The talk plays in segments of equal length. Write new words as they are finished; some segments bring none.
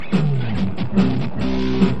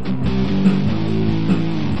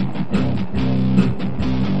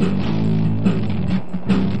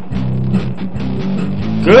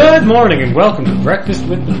Good morning and welcome to Breakfast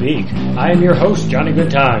with the Beak. I am your host, Johnny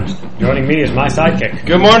Goodtimes. Joining me is my sidekick.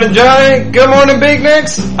 Good morning, Johnny. Good morning, Big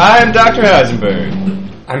Nicks. I am Dr.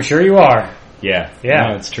 Heisenberg. I'm sure you are. Yeah. Yeah.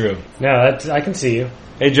 No, it's true. No, I can see you.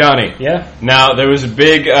 Hey, Johnny. Yeah? Now, there was a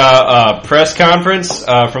big press conference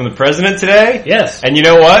from the president today. Yes. And you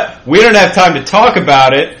know what? We don't have time to talk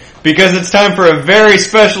about it because it's time for a very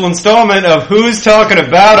special installment of Who's Talking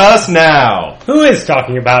About Us Now? Who is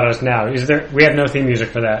talking about us now? We have no theme music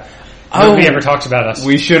for that. Nobody ever talks about us.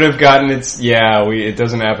 We should have gotten it. Yeah, it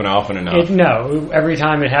doesn't happen often enough. No, every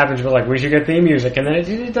time it happens, we're like, we should get theme music, and then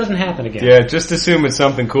it doesn't happen again. Yeah, just assume it's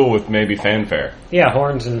something cool with maybe fanfare. Yeah,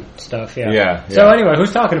 horns and stuff, yeah. Yeah. So anyway,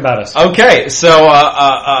 who's talking about us? Okay, so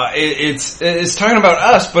it's talking about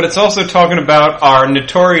us, but it's also talking about our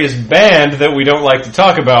notorious band that we don't like to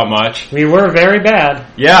talk about much. We were very bad.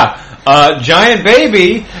 Yeah. Giant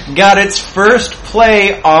Baby got its first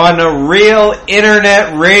play on a real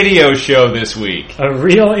internet radio show this week. A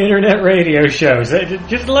real internet radio show.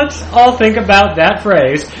 Just let's all think about that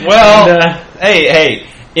phrase. Well, hey,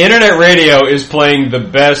 internet radio is playing the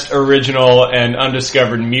best original and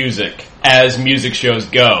undiscovered music as music shows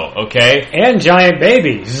go, okay? And Giant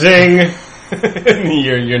Baby. Zing.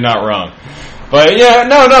 You're not wrong. But yeah,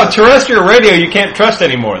 no, terrestrial radio you can't trust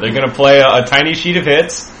anymore. They're going to play a tiny sheet of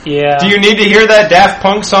hits. Yeah. Do you need to hear that Daft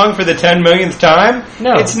Punk song for the 10 millionth time?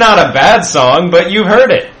 No. It's not a bad song, but you've heard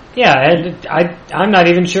it. Yeah, and I'm not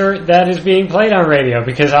even sure that is being played on radio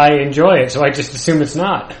because I enjoy it, so I just assume it's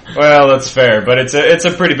not. Well, that's fair, but it's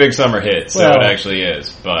a pretty big summer hit, so it actually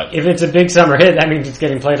is. But if it's a big summer hit, that means it's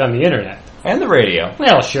getting played on the internet. And the radio.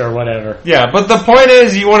 Well, sure, whatever. Yeah, but the point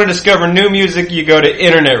is, you want to discover new music, you go to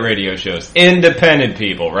internet radio shows. Independent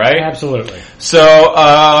people, right? Absolutely.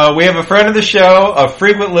 So, we have a friend of the show, a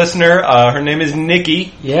frequent listener. Her name is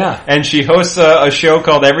Nikki. Yeah. And she hosts a show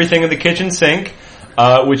called Everything in the Kitchen Sink,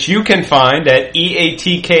 which you can find at eatks.net,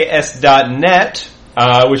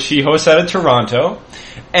 which she hosts out of Toronto.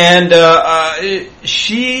 And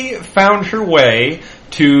she found her way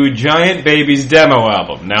to Giant Baby's demo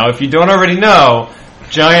album. Now, if you don't already know,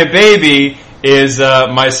 Giant Baby is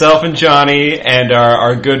myself and Johnny and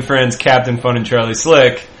our good friends Captain Fun and Charlie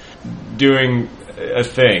Slick doing a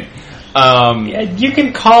thing. You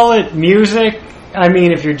can call it music. I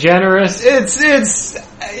mean, if you're generous.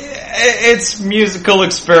 It's musical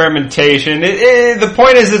experimentation. The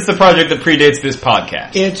point is, it's the project that predates this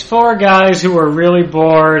podcast. It's for guys who are really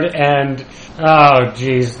bored and, oh,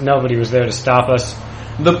 geez, nobody was there to stop us.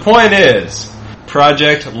 The point is,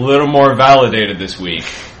 project a little more validated this week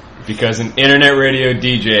because an internet radio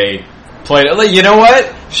DJ played it. You know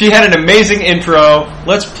what? She had an amazing intro.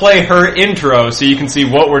 Let's play her intro so you can see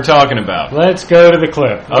what we're talking about. Let's go to the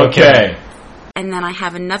clip. Okay. And then I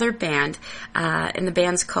have another band, and the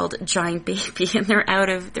band's called Giant Baby, and they're out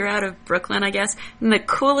of Brooklyn, I guess. And the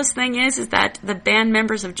coolest thing is that the band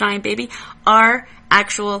members of Giant Baby are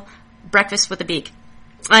actual Breakfast with the Beak.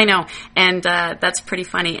 I know, and that's pretty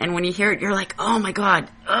funny. And when you hear it, you're like, oh my god,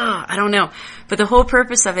 I don't know. But the whole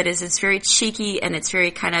purpose of it is it's very cheeky, and it's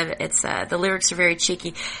very the lyrics are very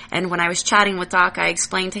cheeky. And when I was chatting with Doc, I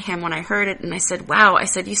explained to him when I heard it, and I said, wow,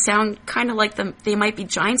 you sound kind of like they might be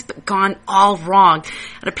giants, but gone all wrong.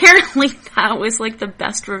 And apparently that was like the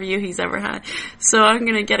best review he's ever had. So I'm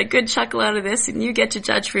going to get a good chuckle out of this, and you get to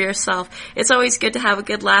judge for yourself. It's always good to have a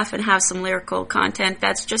good laugh and have some lyrical content.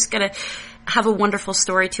 That's just going to have a wonderful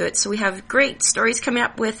story to it. So we have great stories coming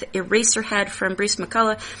up with Eraserhead from Bruce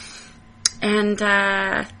McCullough and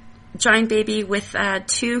Giant Baby with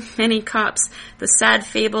Too Many Cops, the sad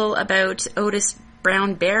fable about Otis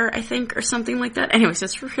Brown Bear, I think, or something like that. Anyways,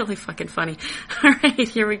 it's really fucking funny. All right,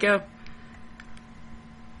 here we go.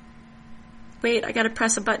 Wait, I gotta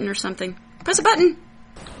press a button or something. Press a button!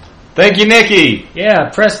 Thank you, Nikki! Yeah,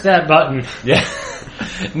 press that button. Yeah.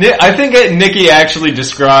 I think Nikki actually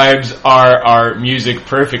describes our music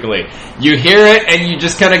perfectly. You hear it and you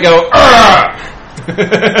just kind of go, "Argh!"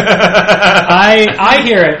 I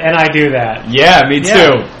hear it and I do that. Yeah, me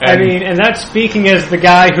too. And that's speaking as the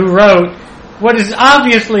guy who wrote what is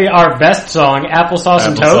obviously our best song, Applesauce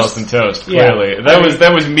and Toast. Applesauce and Toast, clearly. Yeah.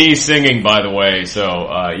 That was me singing, by the way, so,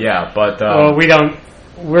 yeah, but... well,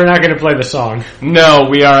 we're not going to play the song. No,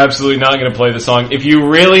 we are absolutely not going to play the song. If you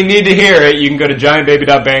really need to hear it, you can go to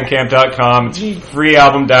giantbaby.bandcamp.com. It's a free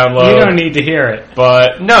album download. You don't need to hear it.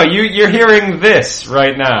 But, no, you're hearing this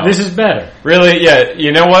right now. This is better. Really, yeah.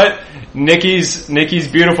 You know what? Nikki's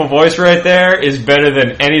beautiful voice right there is better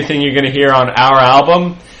than anything you're going to hear on our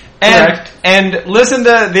album. Correct. And listen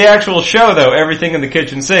to the actual show, though, Everything in the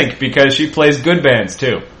Kitchen Sink, because she plays good bands,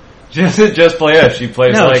 too. Just play us. She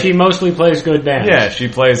plays she mostly plays good bands. Yeah, she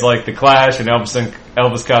plays like The Clash and Elvis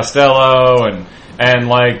Elvis Costello and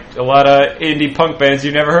like a lot of indie punk bands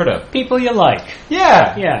you've never heard of. People you like.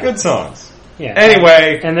 Yeah. Good songs. Yeah.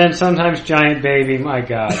 Anyway. And then sometimes Giant Baby, my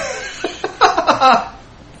God.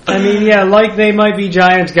 I mean, yeah, Like They Might Be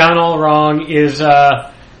Giants Gone All Wrong is,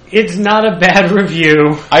 it's not a bad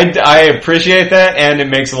review. I appreciate that, and it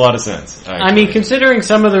makes a lot of sense. I mean, considering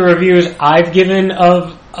some of the reviews I've given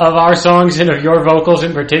of our songs and of your vocals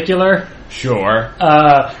in particular. Sure.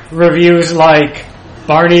 Reviews like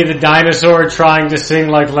Barney the Dinosaur trying to sing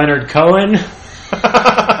like Leonard Cohen.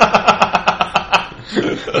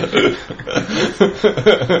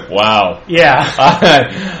 Wow. Yeah.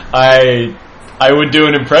 I would do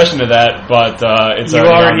an impression of that, but it's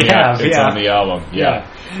already on the album. Yeah.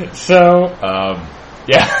 So,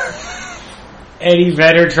 yeah. Eddie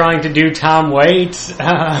Vedder trying to do Tom Waits.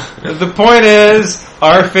 The point is,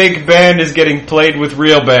 our fake band is getting played with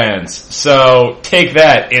real bands. So, take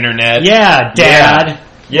that, Internet. Yeah, Dad.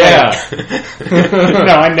 Yeah.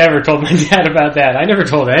 No, I never told my dad about that. I never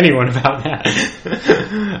told anyone about that.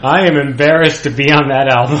 I am embarrassed to be on that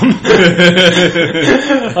album.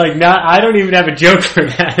 Like, I don't even have a joke for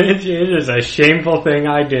that. It is a shameful thing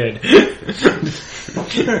I did.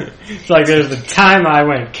 It's like there's the time I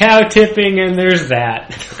went cow tipping and there's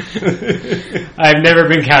that. I've never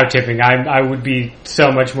been cow tipping. I would be so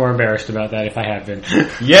much more embarrassed about that if I had been.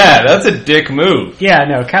 Yeah, that's a dick move. Yeah,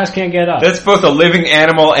 no, cows can't get up. That's both a living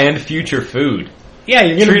animal and future food. Yeah,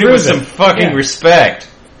 you're gonna treat it with some fucking respect.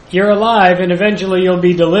 You're alive and eventually you'll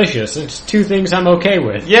be delicious. It's two things I'm okay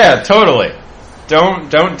with. Yeah, totally.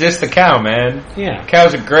 Don't diss the cow, man. Yeah.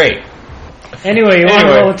 Cows are great. Anyway, you want to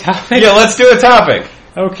roll a topic? Yeah, let's do a topic.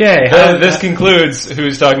 Okay. This concludes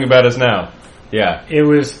who's talking about us now. Yeah. It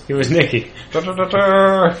was Nikki.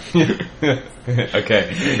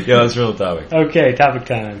 Okay. Yeah, let's roll a topic. Okay, topic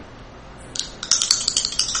time.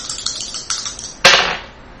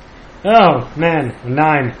 Oh, man.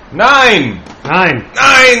 9. 9! 9.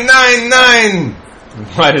 9!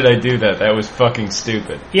 Why did I do that? That was fucking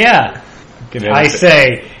stupid. Yeah. I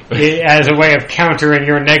say, as a way of countering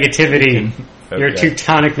your negativity, your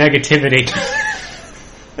Teutonic negativity.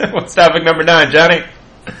 What's topic number 9, Johnny?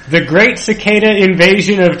 The Great Cicada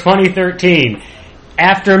Invasion of 2013.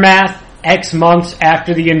 Aftermath, X months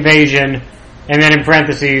after the invasion, and then in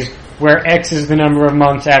parentheses, where X is the number of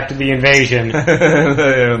months after the invasion.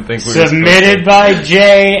 I don't think we're submitted by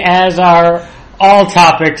Jay as our all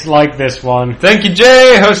topics like this one. Thank you,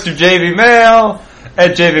 Jay, host of JV Mail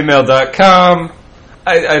at jvmail.com.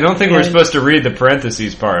 I don't think we're supposed to read the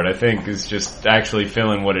parentheses part. I think it's just actually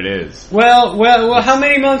filling what it is. Well, how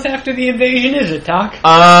many months after the invasion is it, Doc?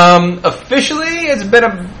 Officially, it's been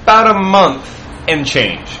about a month and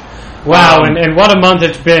change. Wow, and what a month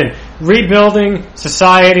it's been. Rebuilding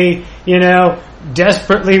society,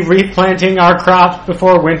 desperately replanting our crops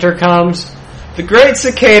before winter comes. The Great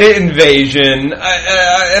Cicada Invasion,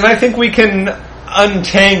 and I think we can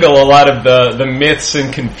untangle a lot of the myths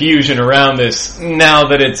and confusion around this now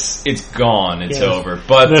that it's gone, it's over.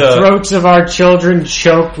 But the throats of our children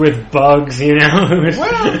choked with bugs,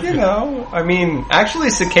 Well, I mean, actually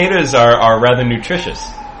cicadas are rather nutritious.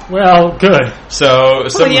 Well, good.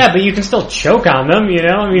 But you can still choke on them,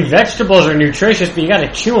 I mean, vegetables are nutritious, but you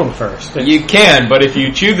gotta chew them first. You can, but if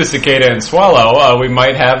you chew the cicada and swallow, we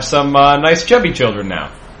might have some nice chubby children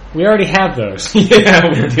now. We already have those. Yeah,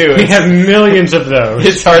 we do. We have millions of those.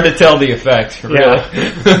 It's hard to tell the effect, really. Yeah.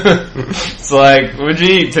 It's like, what'd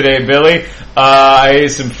you eat today, Billy? I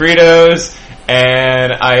ate some Fritos,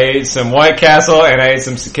 and I ate some White Castle, and I ate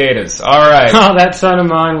some cicadas. All right. Oh, that son of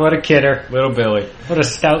mine, what a kidder. Little Billy. What a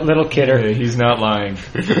stout little kidder. Yeah, he's not lying.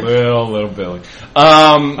 little Billy.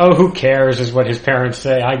 Who cares is what his parents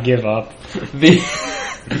say. I give up. The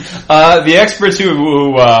experts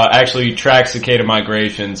who actually track cicada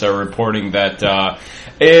migrations are reporting that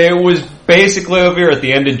it was basically over here at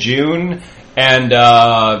the end of June, and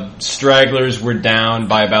stragglers were down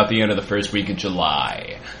by about the end of the first week of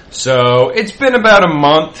July. So it's been about a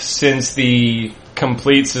month since the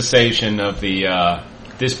complete cessation of the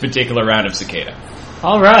this particular round of cicada.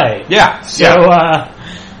 All right. Yeah. So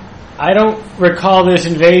I don't recall this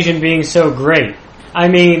invasion being so great. I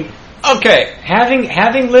mean, okay,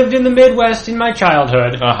 having lived in the Midwest in my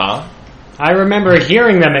childhood, I remember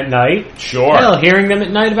hearing them at night. Sure. Hell, hearing them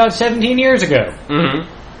at night about 17 years ago. Mm-hmm.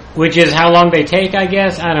 Which is how long they take, I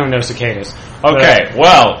guess. I don't know cicadas. Okay,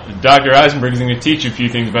 well, Dr. Eisenberg is going to teach you a few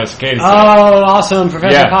things about cicadas today. Oh, awesome,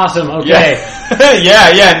 Professor Possum. Okay.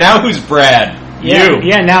 Yeah. Now who's Brad? Yeah, you.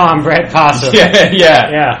 Yeah, now I'm Brad Possum.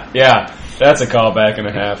 Yeah. That's a callback and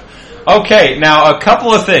a half. Okay, now a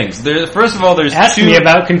couple of things. First of all, there's Ask me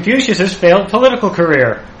about Confucius's failed political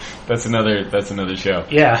career. That's another show.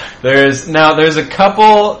 Yeah. There's a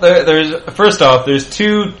couple. First off, there's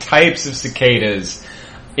two types of cicadas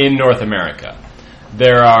in North America.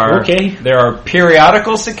 There are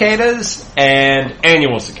periodical cicadas and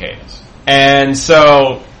annual cicadas, and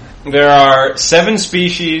so there are 7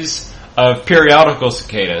 species of periodical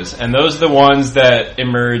cicadas, and those are the ones that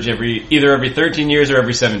emerge either every 13 years or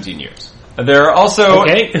every 17 years. There are also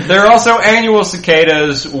annual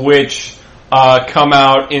cicadas which come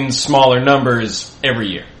out in smaller numbers every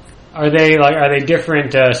year. Are they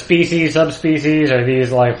different species, subspecies? Are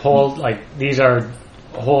these these are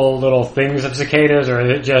whole little things of cicadas, or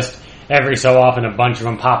is it just every so often a bunch of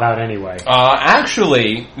them pop out anyway?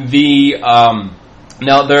 Actually,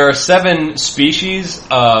 now there are 7 species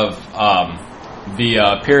of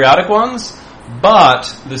the periodic ones,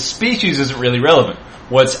 but the species isn't really relevant.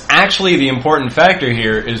 What's actually the important factor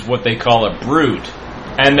here is what they call a brood.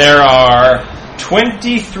 And there are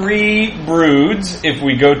 23 broods if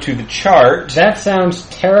we go to the chart. That sounds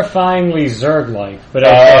terrifyingly Zerg-like, but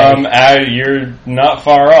okay. You're not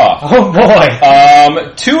far off. Oh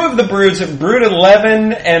boy! 2 of the broods, Brood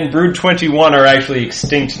 11 and Brood 21, are actually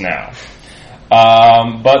extinct now.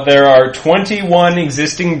 But there are 21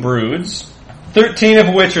 existing broods, 13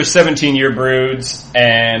 of which are 17-year broods,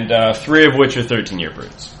 and 3 of which are 13-year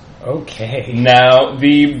broods. Okay. Now,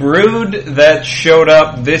 the brood that showed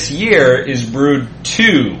up this year is Brood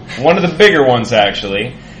 2, one of the bigger ones,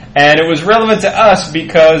 actually. And it was relevant to us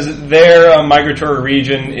because their migratory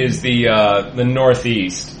region is the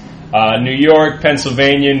Northeast. New York,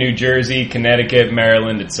 Pennsylvania, New Jersey, Connecticut,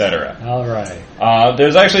 Maryland, etc. All right.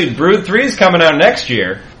 There's actually Brood 3's coming out next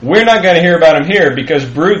year. We're not going to hear about him here because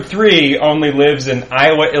Brood 3 only lives in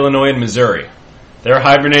Iowa, Illinois, and Missouri. They're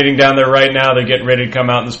hibernating down there right now. They're getting ready to come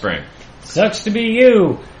out in the spring. Sucks to be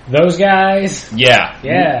you, those guys. Yeah.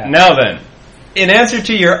 Yeah. Now then, in answer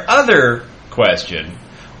to your other question,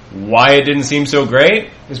 why it didn't seem so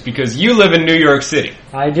great is because you live in New York City.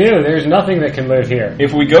 I do. There's nothing that can live here.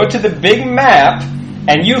 If we go to the big map,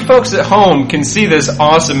 and you folks at home can see this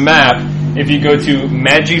awesome map if you go to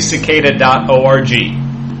magicicada.org.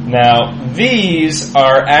 Now, these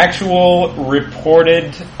are actual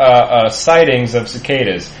reported sightings of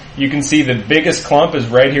cicadas. You can see the biggest clump is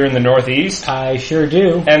right here in the Northeast. I sure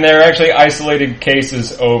do. And there are actually isolated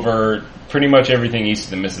cases over pretty much everything east of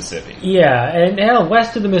the Mississippi. Yeah, and hell,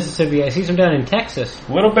 west of the Mississippi, I see some down in Texas.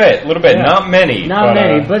 A little bit. Yeah. Not many.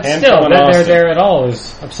 But still, that they're there at all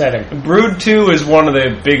is upsetting. Brood 2 is one of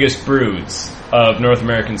the biggest broods of North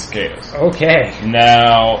American cicadas. Okay.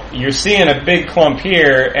 Now, you're seeing a big clump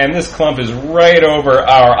here, and this clump is right over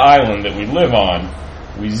our island that we live on.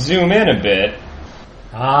 We zoom in a bit,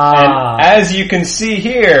 and as you can see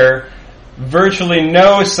here, virtually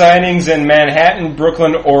no sightings in Manhattan,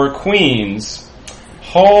 Brooklyn, or Queens.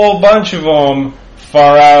 Whole bunch of them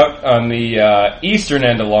far out on the eastern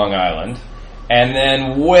end of Long Island. And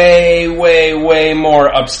then way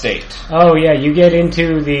more upstate. Oh yeah, you get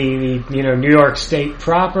into the New York State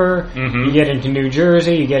proper, you get into New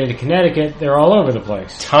Jersey, you get into Connecticut, they're all over the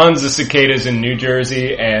place. Tons of cicadas in New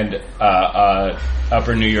Jersey and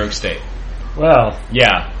upper New York State. Well.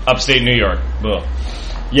 Yeah, upstate New York. Ugh.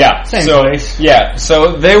 Yeah, same place. Yeah,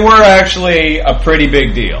 so they were actually a pretty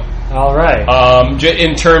big deal. All right.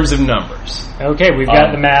 In terms of numbers. Okay, we've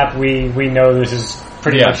got the map. We know this is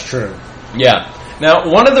pretty much true. Yeah. Now,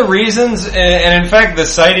 one of the reasons, and in fact the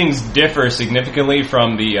sightings differ significantly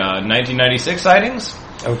from the 1996 sightings.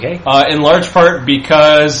 Okay. In large part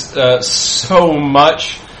because so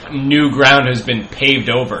much new ground has been paved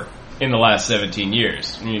over in the last 17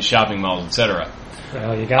 years. Shopping malls, etc.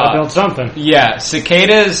 Well, you gotta build something. Yeah,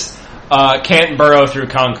 cicadas can't burrow through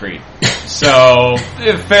concrete. So,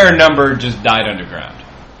 a fair number just died underground.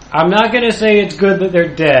 I'm not gonna say it's good that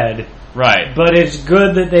they're dead. Right. But it's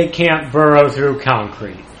good that they can't burrow through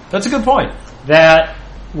concrete. That's a good point. That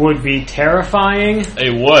would be terrifying.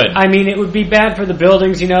 It would. I mean, it would be bad for the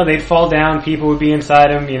buildings, they'd fall down, people would be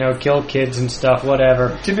inside them, kill kids and stuff,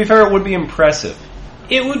 whatever. To be fair, it would be impressive.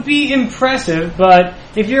 It would be impressive, but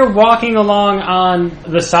if you're walking along on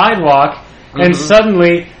the sidewalk and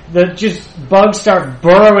suddenly just bugs start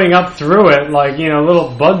burrowing up through it like, little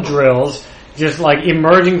bug drills, just like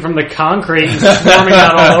emerging from the concrete and swarming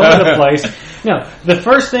out all over the place. No, the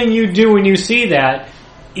first thing you do when you see that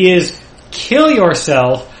is kill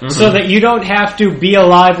yourself so that you don't have to be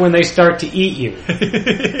alive when they start to eat you.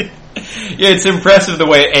 Yeah, it's impressive the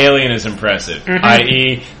way Alien is impressive.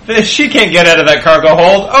 I.e., she can't get out of that cargo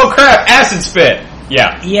hold. Oh crap, acid spit.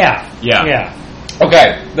 Yeah.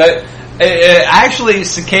 Okay, actually,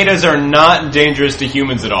 cicadas are not dangerous to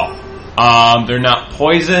humans at all. They're not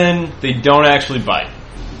poison. They don't actually bite.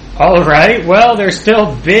 All right. Well, they're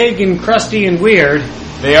still big and crusty and weird.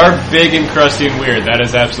 They are big and crusty and weird. That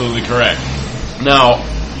is absolutely correct. Now,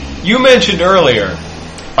 you mentioned earlier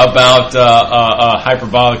about,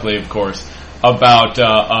 hyperbolically, of course,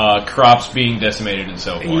 about crops being decimated and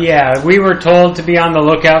so forth. Yeah, we were told to be on the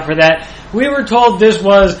lookout for that. We were told this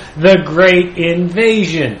was the Great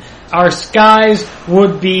Invasion. Our skies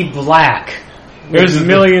would be black. There's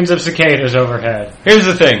millions of cicadas overhead. Here's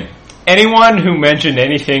the thing. Anyone who mentioned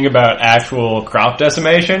anything about actual crop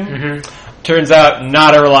decimation turns out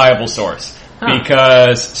not a reliable source.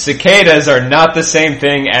 Because cicadas are not the same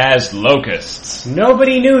thing as locusts.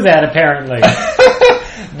 Nobody knew that, apparently.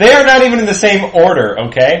 They are not even in the same order,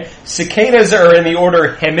 okay? Cicadas are in the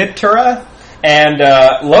order Hemiptera, and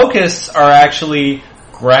locusts are actually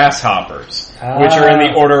grasshoppers, which are in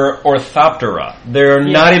the order Orthoptera. They're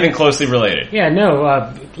not even closely related. Yeah,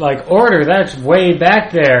 no, like order, that's way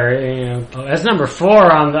back there. You know, that's number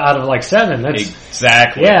 4 out of 7. That's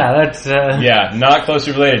exactly. Yeah, that's yeah, not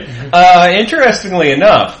closely related. Interestingly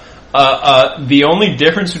enough, the only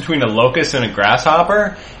difference between a locust and a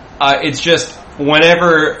grasshopper, it's just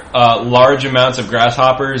whenever large amounts of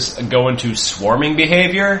grasshoppers go into swarming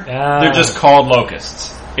behavior, they're just called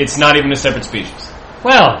locusts. It's not even a separate species.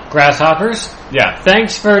 Well, grasshoppers. Yeah.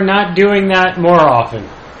 Thanks for not doing that more often.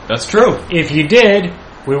 That's true. If you did,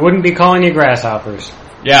 we wouldn't be calling you grasshoppers.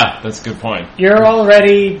 Yeah, that's a good point. You're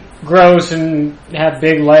already gross and have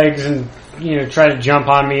big legs and, try to jump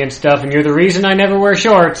on me and stuff, and you're the reason I never wear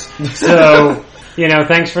shorts. So,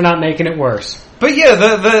 thanks for not making it worse. But yeah,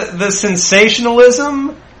 the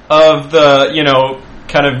sensationalism of the,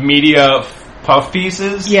 kind of media puff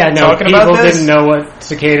pieces. Yeah, no, people didn't know what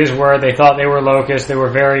cicadas were. They thought they were locusts. They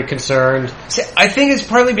were very concerned. See, I think it's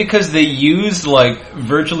partly because they used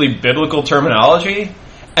virtually biblical terminology,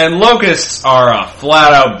 and locusts are a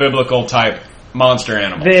flat-out biblical type monster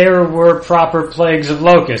animal. There were proper plagues of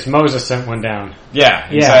locusts. Moses sent one down.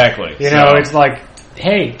 Yeah, exactly. It's like,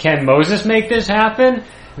 hey, can Moses make this happen?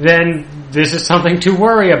 Then this is something to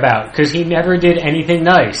worry about, because he never did anything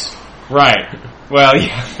nice. Right. Well,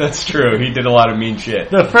 yeah, that's true. He did a lot of mean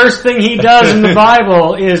shit. The first thing he does in the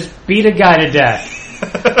Bible is beat a guy to death.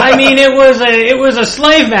 I mean, it was a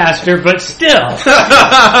slave master, but still.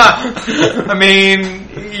 I mean,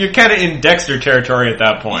 you're kind of in Dexter territory at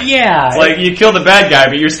that point. Yeah. It's like you killed a bad guy,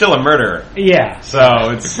 but you're still a murderer. Yeah. So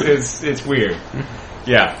it's weird.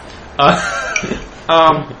 Yeah.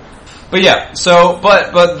 But yeah. So,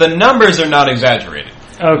 but the numbers are not exaggerated.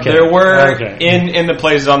 Okay. There were in the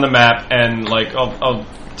places on the map, and I'll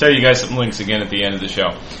tell you guys some links again at the end of the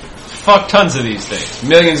show. Fuck tons of these things,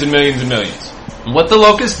 millions and millions and millions. What the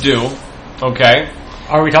locusts do, okay?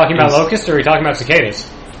 Are we talking about locusts or are we talking about cicadas?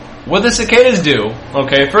 What the cicadas do,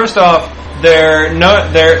 okay? First off, the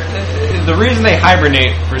reason they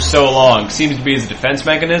hibernate for so long seems to be as a defense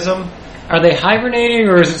mechanism. Are they hibernating,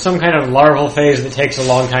 or is it some kind of larval phase that takes a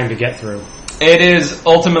long time to get through? It is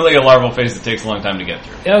ultimately a larval phase that takes a long time to get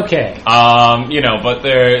through. Okay. But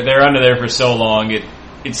they're under there for so long,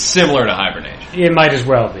 it's similar to hibernation. It might as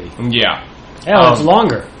well be. Yeah. Oh, it's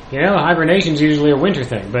longer. Hibernation's usually a winter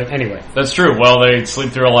thing, but anyway. That's true. Well, they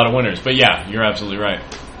sleep through a lot of winters, but yeah, you're absolutely right.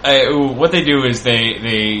 What they do is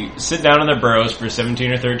they sit down in their burrows for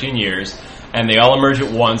 17 or 13 years, and they all emerge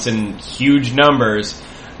at once in huge numbers.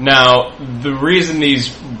 Now, the reason these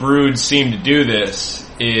broods seem to do this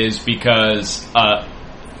is because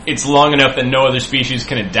it's long enough that no other species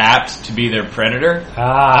can adapt to be their predator.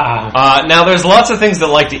 Now, there's lots of things that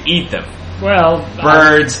like to eat them. Well,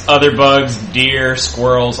 birds, other bugs, deer,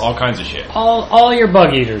 squirrels, all kinds of shit. All your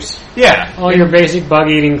bug eaters. Yeah. All your basic bug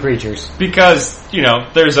eating creatures. Because,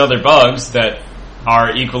 there's other bugs that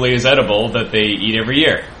are equally as edible that they eat every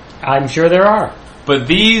year. I'm sure there are. But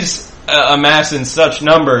these amass in such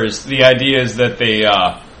numbers, the idea is that they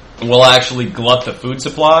will actually glut the food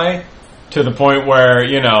supply to the point where,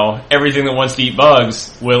 everything that wants to eat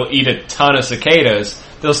bugs will eat a ton of cicadas.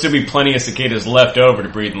 There'll still be plenty of cicadas left over to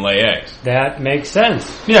breed and lay eggs. That makes sense.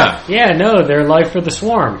 Yeah. Yeah, no, they're life for the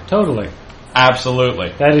swarm. Totally.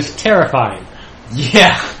 Absolutely. That is terrifying.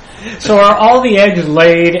 Yeah. So are all the eggs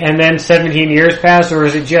laid and then 17 years pass, or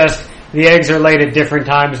is it just the eggs are laid at different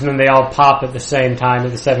times and then they all pop at the same time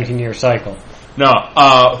at the 17-year cycle? No,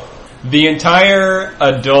 the entire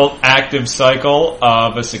adult active cycle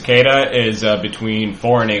of a cicada is between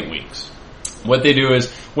 4 and 8 weeks. What they do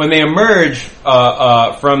is, when they emerge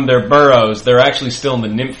from their burrows, they're actually still in the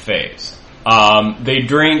nymph phase. They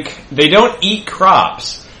don't eat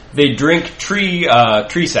crops, they drink tree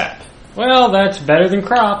sap. Well, that's better than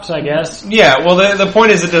crops, I guess. Yeah, well, the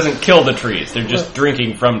point is it doesn't kill the trees. They're just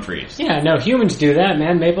drinking from trees. Yeah, no, humans do that,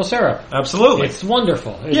 man. Maple syrup. Absolutely. It's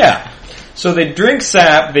wonderful. Yeah. So they drink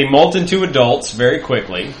sap, they molt into adults very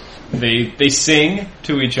quickly. They sing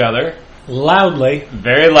to each other. Loudly.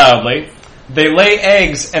 Very loudly. They lay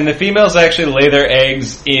eggs, and the females actually lay their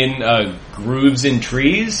eggs in grooves in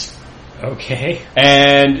trees. Okay.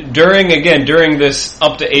 And during this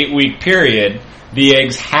up to 8-week period, the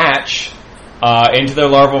eggs hatch into their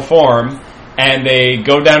larval form, and they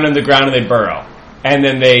go down in the ground and they burrow. And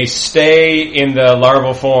then they stay in the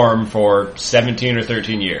larval form for 17 or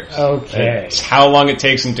 13 years. Okay. It's how long it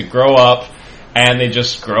takes them to grow up, and they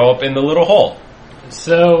just grow up in the little hole.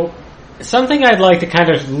 So, something I'd like to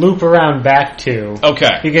kind of loop around back to.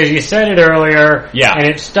 Okay. Because you said it earlier, Yeah. and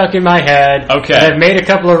it stuck in my head. Okay. And I've made a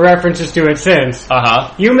couple of references to it since.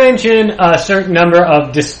 Uh-huh. You mentioned a certain number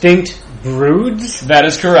of distinct broods. That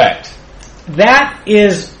is correct. That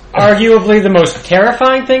is arguably the most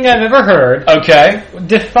terrifying thing I've ever heard. Okay.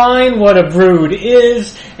 Define what a brood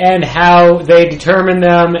is and how they determine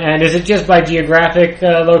them, and is it just by geographic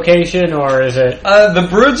location, or is it... The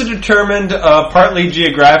broods are determined partly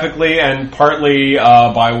geographically and partly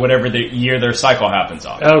by whatever the year their cycle happens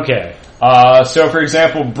on. Okay. So, for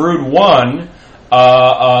example, brood 1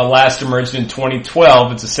 last emerged in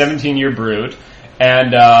 2012. It's a 17-year brood,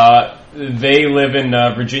 and they live in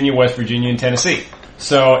Virginia, West Virginia, and Tennessee.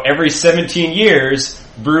 So every 17 years,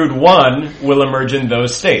 brood 1 will emerge in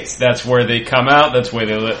those states. That's where they come out. That's where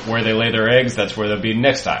they lay their eggs. That's where they'll be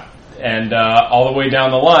next time. And all the way down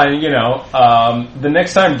the line, the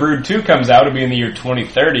next time brood 2 comes out, it'll be in the year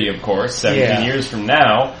 2030, of course, 17 years from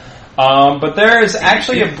now. But there is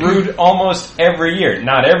actually a brood almost every year.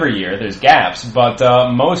 Not every year. There's gaps. But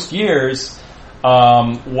most years,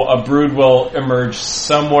 a brood will emerge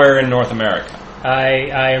somewhere in North America.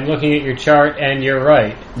 I am looking at your chart, and you're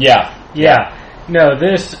right. Yeah. No,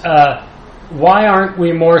 this... why aren't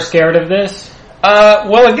we more scared of this?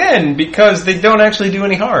 Well, again, because they don't actually do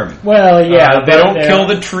any harm. Well, yeah. They don't kill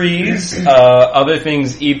the trees. Other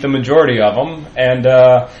things eat the majority of them. And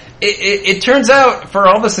it turns out, for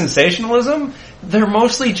all the sensationalism, they're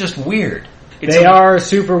mostly just weird. They are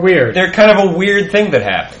super weird. They're kind of a weird thing that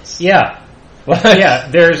happens. Yeah. Yeah,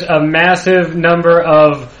 there's a massive number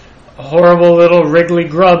of horrible little wriggly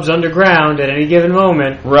grubs underground at any given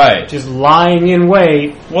moment. Right. Just lying in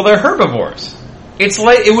wait. Well, they're herbivores.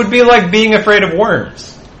 It would be like being afraid of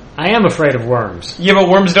worms. I am afraid of worms. Yeah, but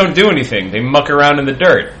worms don't do anything. They muck around in the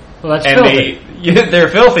dirt. Well, that's filthy. They're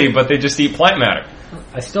filthy, but they just eat plant matter.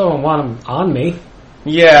 I still don't want them on me.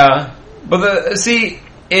 Yeah, but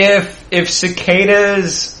if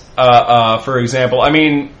cicadas, for example, I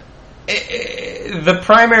mean, the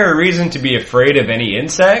primary reason to be afraid of any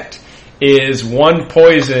insect is 1,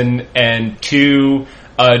 poison, and 2,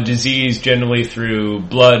 disease generally through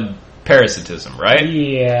blood parasitism, right?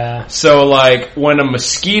 Yeah. So, like, when a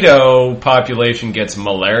mosquito population gets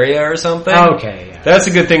malaria or something, okay, yeah. That's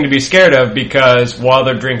a good thing to be scared of, because while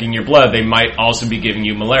they're drinking your blood, they might also be giving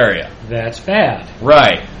you malaria. That's bad.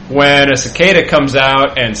 Right. When a cicada comes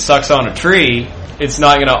out and sucks on a tree, it's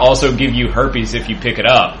not going to also give you herpes if you pick it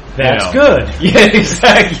up. That's good. Yeah,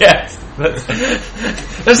 exactly. Yes.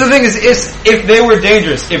 That's the thing is, if they were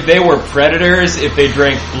dangerous, if they were predators, if they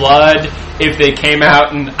drank blood, if they came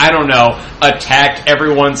out and, I don't know, attacked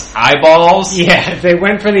everyone's eyeballs. Yeah, if they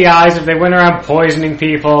went for the eyes, if they went around poisoning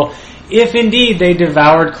people, if indeed they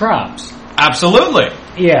devoured crops. Absolutely.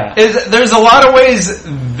 Yeah. There's a lot of ways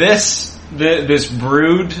this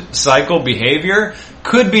brood cycle behavior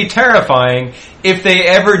could be terrifying if they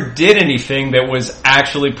ever did anything that was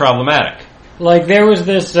actually problematic. Like, there was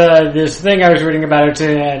this thing I was reading about. It's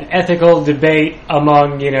an ethical debate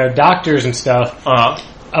among, doctors and stuff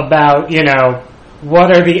about,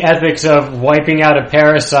 what are the ethics of wiping out a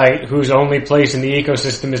parasite whose only place in the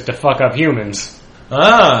ecosystem is to fuck up humans.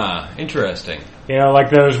 Ah, interesting.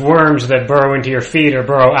 Like those worms that burrow into your feet or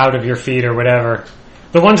burrow out of your feet or whatever.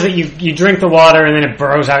 The ones that you drink the water and then it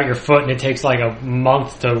burrows out your foot and it takes like a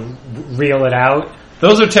month to reel it out.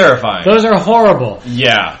 Those are terrifying. Those are horrible.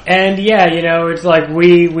 Yeah. And it's like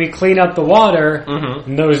we clean up the water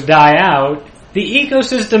and those die out. The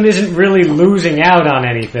ecosystem isn't really losing out on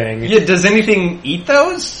anything. Yeah, does anything eat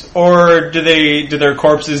those? Or do their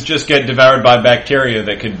corpses just get devoured by bacteria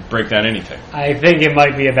that could break down anything? I think it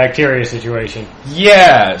might be a bacteria situation.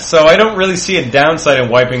 Yeah, so I don't really see a downside in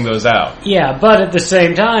wiping those out. Yeah, but at the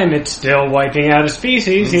same time, it's still wiping out a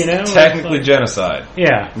species, It's technically genocide.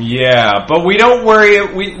 Yeah. Yeah, but we don't worry.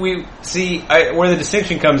 We see where the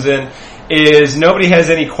distinction comes in is nobody has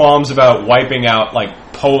any qualms about wiping out, like,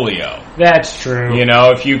 polio. That's true. You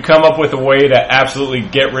know, if you come up with a way to absolutely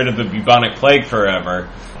get rid of the bubonic plague forever,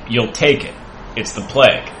 you'll take it. It's the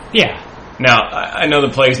plague. Yeah. Now, I know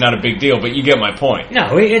the plague's not a big deal, but you get my point.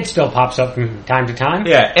 No, it still pops up from time to time.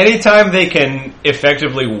 Yeah, anytime they can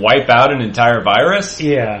effectively wipe out an entire virus,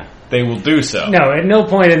 Yeah. they will do so. No, at no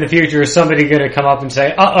point in the future is somebody going to come up and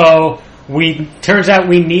say, uh-oh, turns out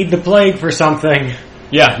we need the plague for something.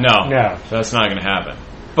 Yeah, no. No. That's not going to happen.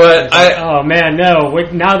 But Oh man, no.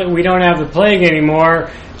 Now that we don't have the plague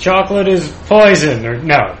anymore, chocolate is poison. Or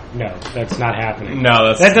no, that's not happening.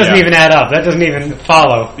 No, that doesn't even add up. That doesn't even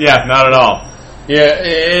follow. Yeah, not at all.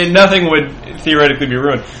 Yeah, nothing would theoretically be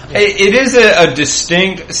ruined. It is a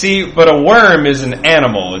distinct... See, but a worm is an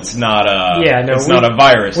animal. It's not not a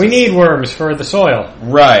virus. We need worms for the soil.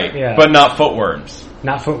 Right, Yeah. but not footworms.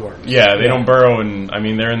 Not footworms. Yeah, they don't burrow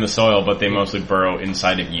they're in the soil, but they mostly burrow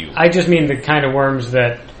inside of you. I just mean the kind of worms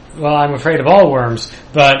that... Well, I'm afraid of all worms,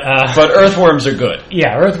 but... But earthworms are good.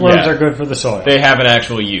 Yeah, earthworms are good for the soil. They have an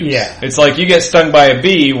actual use. Yeah. It's like you get stung by a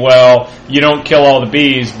bee, well, you don't kill all the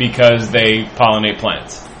bees because they pollinate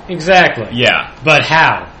plants. Exactly. Yeah. But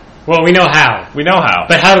how? Well, we know how. We know how.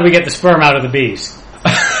 But how do we get the sperm out of the bees?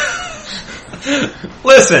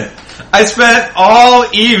 Listen, I spent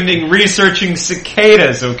all evening researching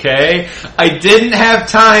cicadas, okay? I didn't have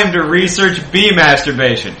time to research bee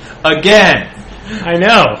masturbation. Again. I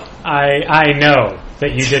know. I know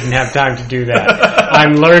that you didn't have time to do that.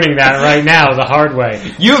 I'm learning that right now the hard way.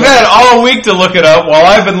 You've had all week to look it up while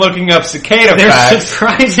I've been looking up cicada There's facts.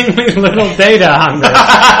 surprisingly little data on this.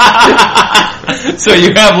 So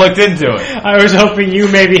you have looked into it. I was hoping you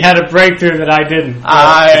maybe had a breakthrough that I didn't.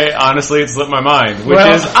 Honestly, it slipped my mind, which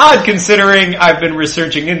Well- is odd considering I've been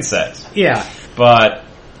researching insects. Yeah. But,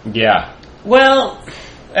 yeah. Well...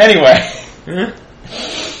 Anyway.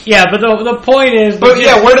 Yeah, but the point is... But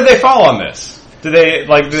yeah, where do they fall on this? Do they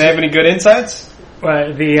have any good insights?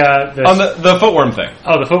 On the footworm thing.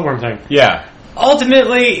 Oh, the footworm thing. Yeah.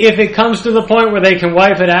 Ultimately, if it comes to the point where they can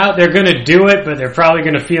wipe it out, they're going to do it, but they're probably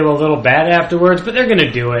going to feel a little bad afterwards, but they're going to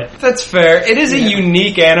do it. That's fair. It is a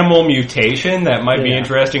unique animal mutation that might be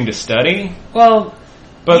interesting to study. Well...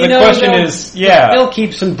 But the question is, they'll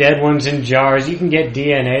keep some dead ones in jars. You can get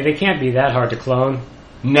DNA. They can't be that hard to clone.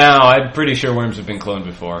 No, I'm pretty sure worms have been cloned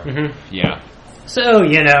before. Mm-hmm. Yeah. So,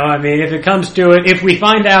 I mean, if it comes to it, if we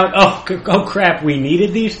find out, oh crap, we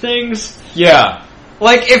needed these things? Yeah.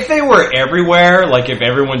 Like, if they were everywhere, like if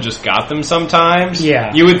everyone just got them sometimes,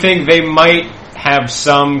 you would think they might have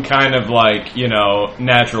some kind of,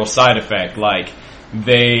 natural side effect, like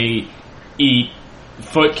they eat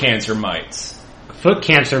foot cancer mites. Foot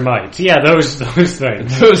cancer mites. Yeah, those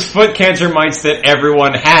things. Those foot cancer mites that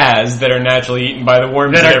everyone has that are naturally eaten by the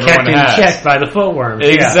worms that everyone has. That are kept in check by the footworms.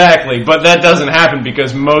 Exactly. Yeah. But that doesn't happen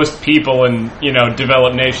because most people in,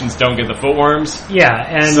 developed nations don't get the footworms. Yeah,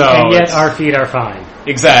 and yet our feet are fine.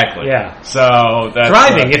 Exactly. Yeah. So that's...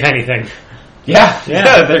 Thriving, if anything. Yeah,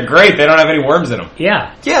 they're great. They don't have any worms in them.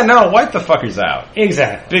 Yeah. Yeah, no, wipe the fuckers out.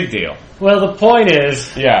 Exactly. Big deal. Well, the point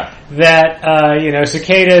is that,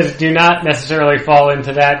 cicadas do not necessarily fall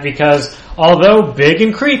into that because although big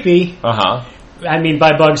and creepy, I mean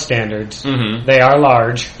by bug standards, they are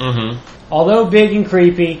large. Mm-hmm. Although big and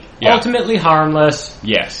creepy, ultimately harmless.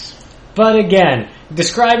 Yes. But again,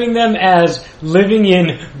 describing them as living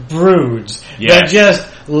in broods that just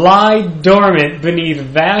lie dormant beneath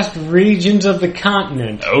vast regions of the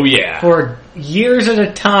continent. Oh yeah. For years at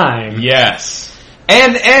a time. Yes.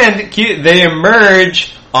 And they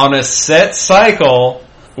emerge on a set cycle,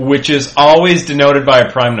 which is always denoted by a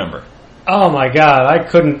prime number. Oh my god, I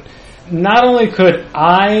couldn't... Not only could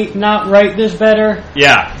I not write this better,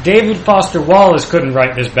 David Foster Wallace couldn't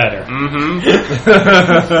write this better. Mm-hmm.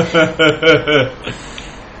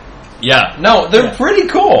 Yeah. No, they're pretty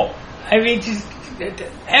cool. I mean, just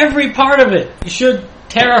every part of it should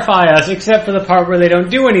terrify us, except for the part where they don't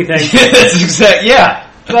do anything. That's exact. Yeah.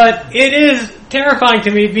 But it is terrifying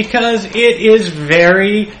to me because it is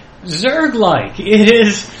very Zerg-like. It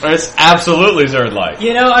is... It's absolutely Zerg-like. I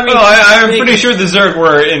mean... Well, I'm pretty sure the Zerg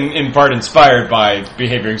were in part inspired by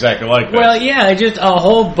behavior exactly like that. Well, yeah, just a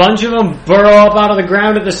whole bunch of them burrow up out of the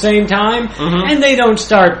ground at the same time, and they don't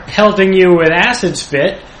start pelting you with acid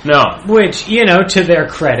spit. No. Which, to their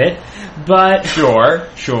credit, but... Sure.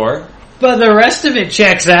 But the rest of it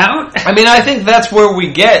checks out. I mean, I think that's where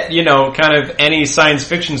we get, kind of any science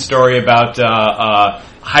fiction story about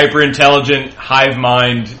hyper-intelligent, hive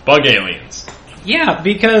mind bug aliens. Yeah,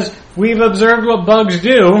 because we've observed what bugs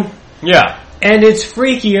do. Yeah. And it's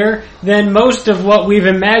freakier than most of what we've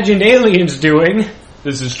imagined aliens doing.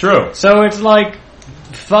 This is true. So it's like,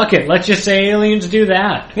 fuck it. Let's just say aliens do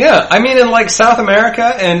that. Yeah, I mean, in like South America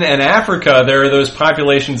and Africa, there are those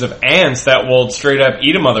populations of ants that will straight up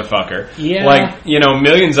eat a motherfucker. Yeah. Like,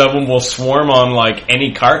 millions of them will swarm on like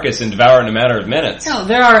any carcass and devour it in a matter of minutes. No,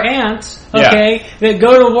 there are ants, okay, that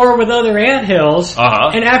go to war with other anthills,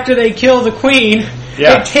 and after they kill the queen,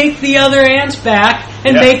 they take the other ants back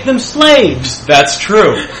and make them slaves. That's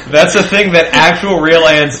true. That's a thing that actual real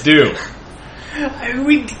ants do.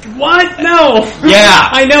 What? No. Yeah.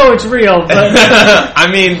 I know it's real, but... I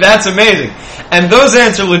mean, that's amazing. And those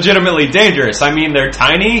ants are legitimately dangerous. I mean, they're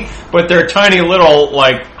tiny, but they're tiny little,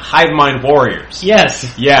 like, hive mind warriors.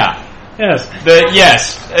 Yes. Yeah. Yes.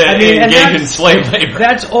 Engage in slave labor.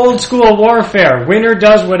 That's old school warfare. Winner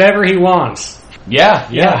does whatever he wants. Yeah.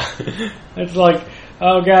 It's like,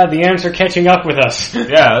 oh god, the ants are catching up with us.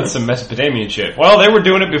 Yeah, that's some Mesopotamian shit. Well, they were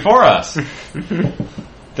doing it before us.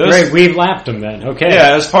 Great, we've lapped them then, okay.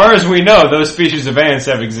 Yeah, as far as we know, those species of ants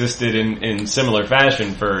have existed in similar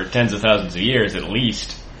fashion for tens of thousands of years at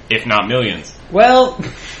least, if not millions. Well,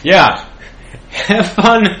 yeah. Have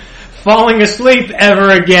fun falling asleep ever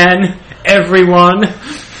again, everyone.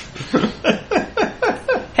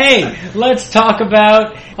 Hey, let's talk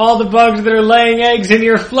about all the bugs that are laying eggs in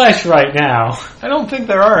your flesh right now. I don't think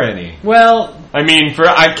there are any. Well... I mean,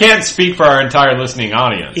 I can't speak for our entire listening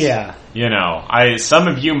audience. Yeah. Some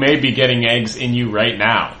of you may be getting eggs in you right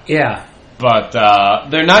now. Yeah. But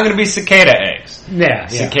they're not going to be cicada eggs. Yeah.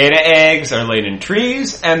 Cicada eggs are laid in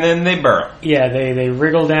trees, and then they burrow. Yeah, they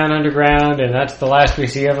wriggle down underground, and that's the last we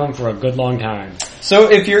see of them for a good long time. So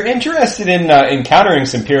if you're interested in encountering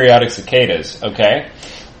some periodic cicadas, okay,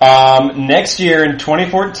 next year in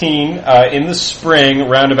 2014, in the spring,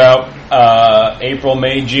 around about April,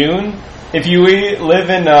 May, June, if you live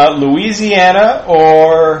in Louisiana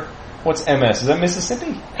or... What's MS? Is that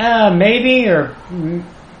Mississippi? Maybe, or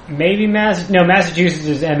maybe Massachusetts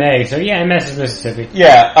is MA, so yeah, MS is Mississippi.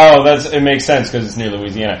 Yeah, it makes sense because it's near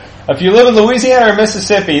Louisiana. If you live in Louisiana or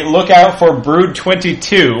Mississippi, look out for Brood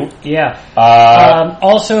 22. Yeah.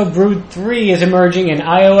 Also, Brood 3 is emerging in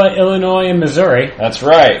Iowa, Illinois, and Missouri. That's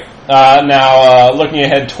right. Now, looking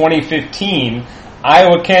ahead 2015,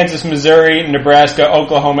 Iowa, Kansas, Missouri, Nebraska,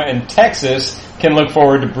 Oklahoma, and Texas can look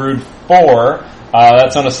forward to Brood 4.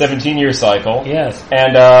 That's on a 17-year cycle. Yes.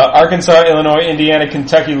 And Arkansas, Illinois, Indiana,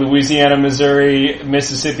 Kentucky, Louisiana, Missouri,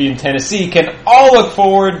 Mississippi, and Tennessee can all look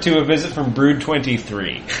forward to a visit from Brood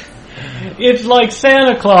 23. It's like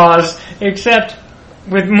Santa Claus, except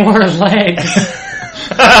with more legs.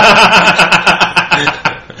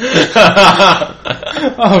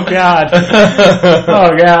 Oh god.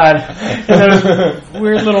 Oh god. And those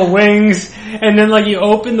weird little wings, and then like you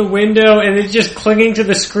open the window and it's just clinging to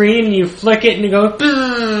the screen and you flick it and it goes,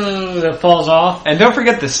 it falls off. And don't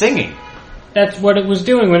forget the singing. That's what it was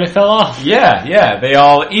doing when it fell off. Yeah. They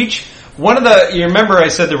all, you remember I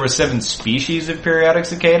said there were 7 species of periodic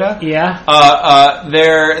cicada? Yeah.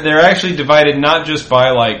 They're actually divided not just by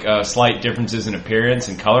like slight differences in appearance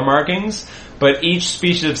and color markings, but each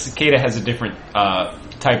species of cicada has a different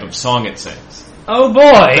type of song it sings. Oh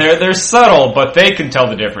boy! They're subtle, but they can tell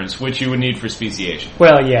the difference, which you would need for speciation.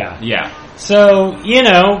 Well, yeah. Yeah. So,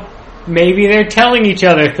 maybe they're telling each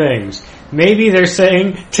other things. Maybe they're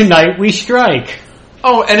saying, tonight we strike.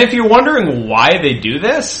 Oh, and if you're wondering why they do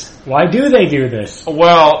this... Why do they do this?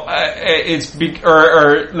 Well, at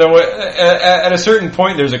a certain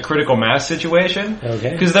point there's a critical mass situation.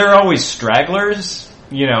 Okay. Because there are always stragglers.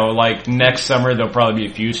 Like next summer there'll probably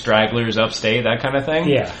be a few stragglers upstate, that kind of thing.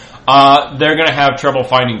 Yeah. They're going to have trouble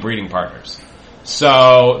finding breeding partners.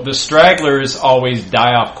 So the stragglers always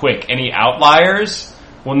die off quick. Any outliers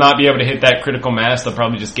will not be able to hit that critical mass. They'll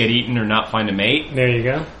probably just get eaten or not find a mate. There you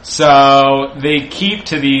go. So they keep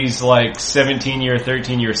to these like 17-year,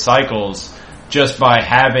 13-year cycles just by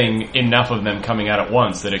having enough of them coming out at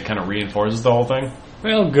once that it kind of reinforces the whole thing.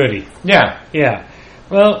 Well, goody. Yeah. Yeah.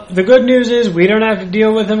 Well, the good news is we don't have to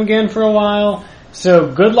deal with them again for a while.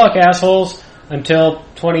 So good luck, assholes, until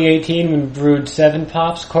 2018 when Brood 7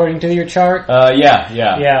 pops, according to your chart.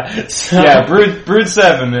 Yeah. So, yeah, Brood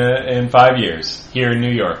 7 in 5 years here in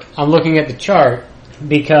New York. I'm looking at the chart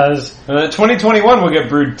because 2021 we'll get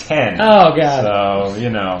Brood 10. Oh god. So,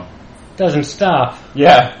 doesn't stop.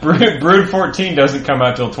 Yeah, Brood 14 doesn't come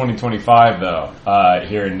out till 2025 though,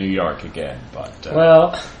 here in New York again. But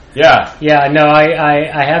well, yeah. Yeah, no,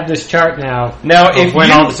 I have this chart now. Now, if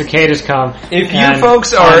when all the cicadas come. If you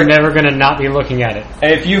folks are... I'm never going to not be looking at it.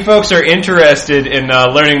 If you folks are interested in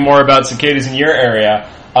learning more about cicadas in your area,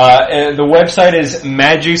 the website is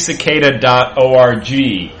magicicada.org.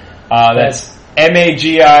 That's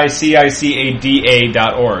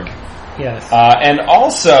magicicada.org. Yes. And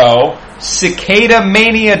also,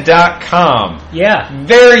 cicadamania.com. Yeah.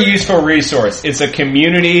 Very useful resource. It's a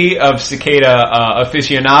community of cicada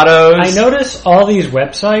aficionados. I notice all these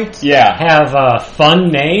websites have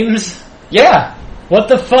fun names. Yeah. What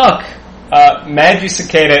the fuck? Magic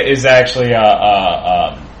Cicada is actually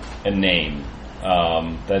a name.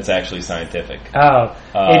 That's actually scientific. Oh,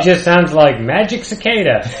 it just sounds like Magic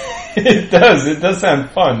Cicada. It does. It does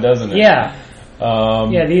sound fun, doesn't it? Yeah.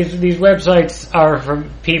 These websites are for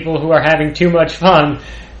people who are having too much fun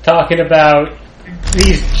talking about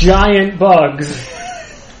these giant bugs.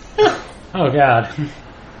 Oh, God.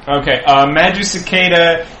 Okay, Magic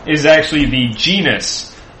Cicada is actually the genus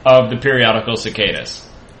of the periodical cicadas.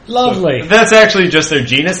 Lovely. So that's actually just their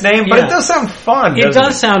genus name, but it does sound fun, doesn't it? It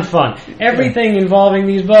does sound fun. Everything involving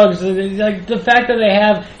these bugs, like the fact that they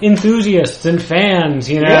have enthusiasts and fans,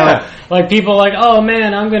 you know? Yeah. Like people like, oh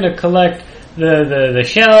man, I'm going to collect the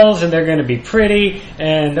shells and they're going to be pretty,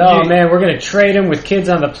 and man, we're going to trade them with kids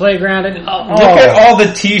on the playground. And, Look at all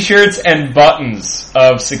the t-shirts and buttons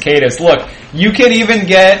of cicadas. Look, you can even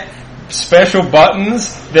get special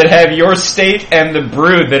buttons that have your state and the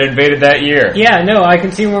brood that invaded that year. Yeah, no, I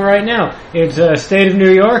can see one right now. It's State of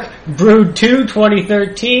New York, Brood 2,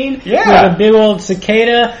 2013, with a big old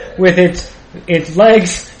cicada with its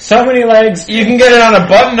legs, so many legs. You can get it on a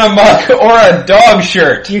button, a mug, or a dog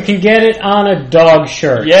shirt. You can get it on a dog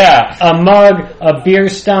shirt. Yeah. A mug, a beer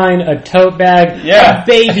stein, a tote bag, a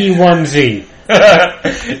baby onesie.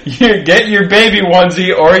 You get your baby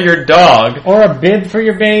onesie or your dog. Or a bib for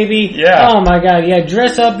your baby. Yeah. Oh my god, yeah,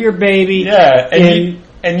 dress up your baby. Yeah,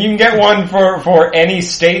 and you can get one for any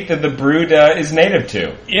state that the brood is native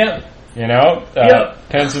to. Yep. You know?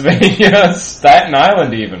 Pennsylvania, Staten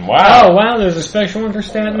Island even. Wow. Oh wow, there's a special one for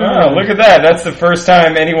Staten Island. Oh, look at that. That's the first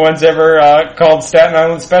time anyone's ever called Staten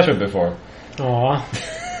Island special before. Aw.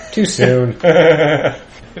 Too soon.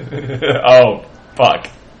 Oh, fuck.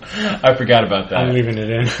 I forgot about that. I'm leaving it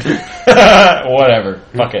in. Whatever.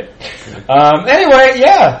 Fuck it. Anyway,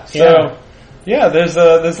 yeah. So, there's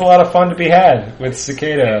a lot of fun to be had with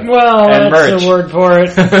Cicada. Well, and that's merch. the word for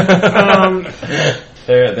it.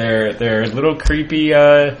 They're little creepy,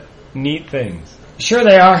 neat things. Sure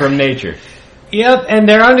they are. From nature. Yep, and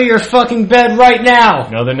they're under your fucking bed right now.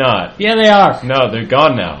 No, they're not. Yeah, they are. No, they're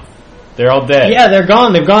gone now. They're all dead. Yeah, they're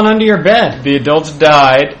gone. They've gone under your bed. The adults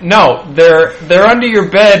died. No, they're under your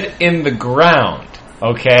bed in the ground.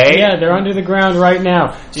 Okay? Yeah, they're under the ground right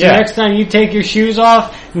now. So next time you take your shoes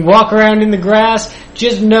off and walk around in the grass,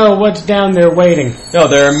 just know what's down there waiting. No,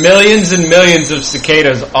 there are millions and millions of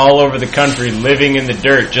cicadas all over the country living in the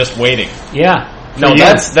dirt just waiting. Yeah. No,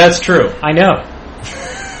 that's true. I know.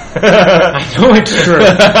 I know it's true.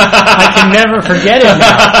 I can never forget it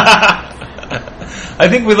now. I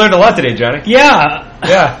think we learned a lot today, Johnny. Yeah.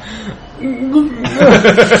 Yeah.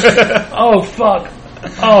 Oh, fuck.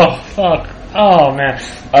 Oh, fuck. Oh, man.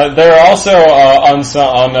 They're also on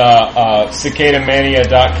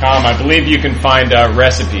cicadamania.com. I believe you can find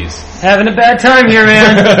recipes. Having a bad time here,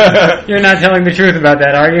 man. You're not telling the truth about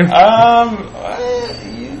that, are you?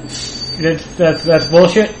 That's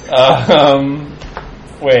bullshit?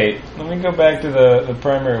 Wait, let me go back to the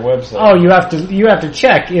primary website. Oh, you have to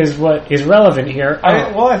check is what is relevant here.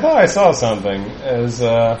 I thought I saw something as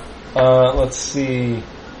let's see.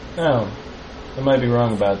 Oh, I might be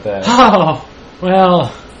wrong about that. Oh,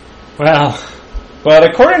 well. But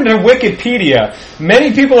according to Wikipedia,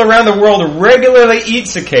 many people around the world regularly eat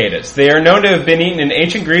cicadas. They are known to have been eaten in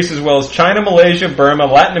ancient Greece as well as China, Malaysia, Burma,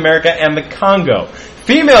 Latin America, and the Congo.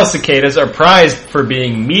 Female cicadas are prized for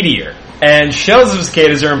being meatier, and shells of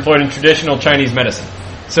cicadas are employed in traditional Chinese medicine.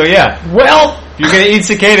 So yeah, well, if you're going to eat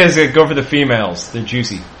cicadas, go for the females. They're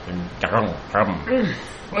juicy.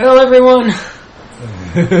 Well, everyone,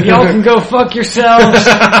 y'all can go fuck yourselves.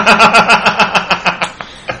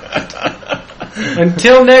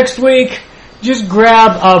 Until next week, just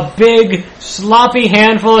grab a big, sloppy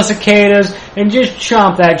handful of cicadas and just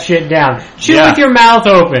chomp that shit down. Chew with your mouth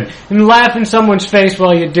open and laugh in someone's face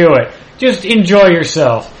while you do it. Just enjoy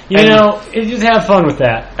yourself. You know, just have fun with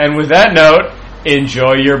that. And with that note,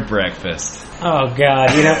 enjoy your breakfast. Oh,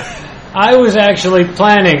 God, I was actually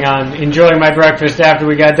planning on enjoying my breakfast after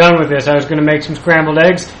we got done with this. I was going to make some scrambled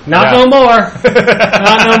eggs. Not no more.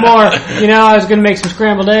 Not no more. I was going to make some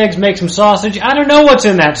scrambled eggs, make some sausage. I don't know what's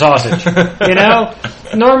in that sausage.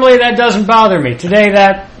 Normally that doesn't bother me. Today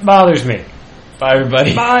that bothers me. Bye,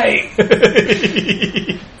 everybody. Bye.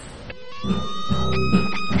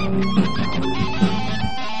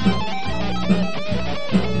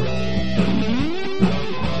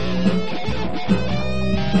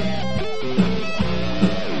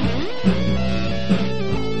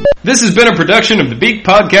 This has been a production of the Beak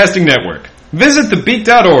Podcasting Network. Visit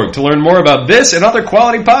thebeak.org to learn more about this and other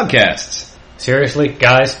quality podcasts. Seriously,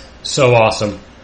 guys, so awesome.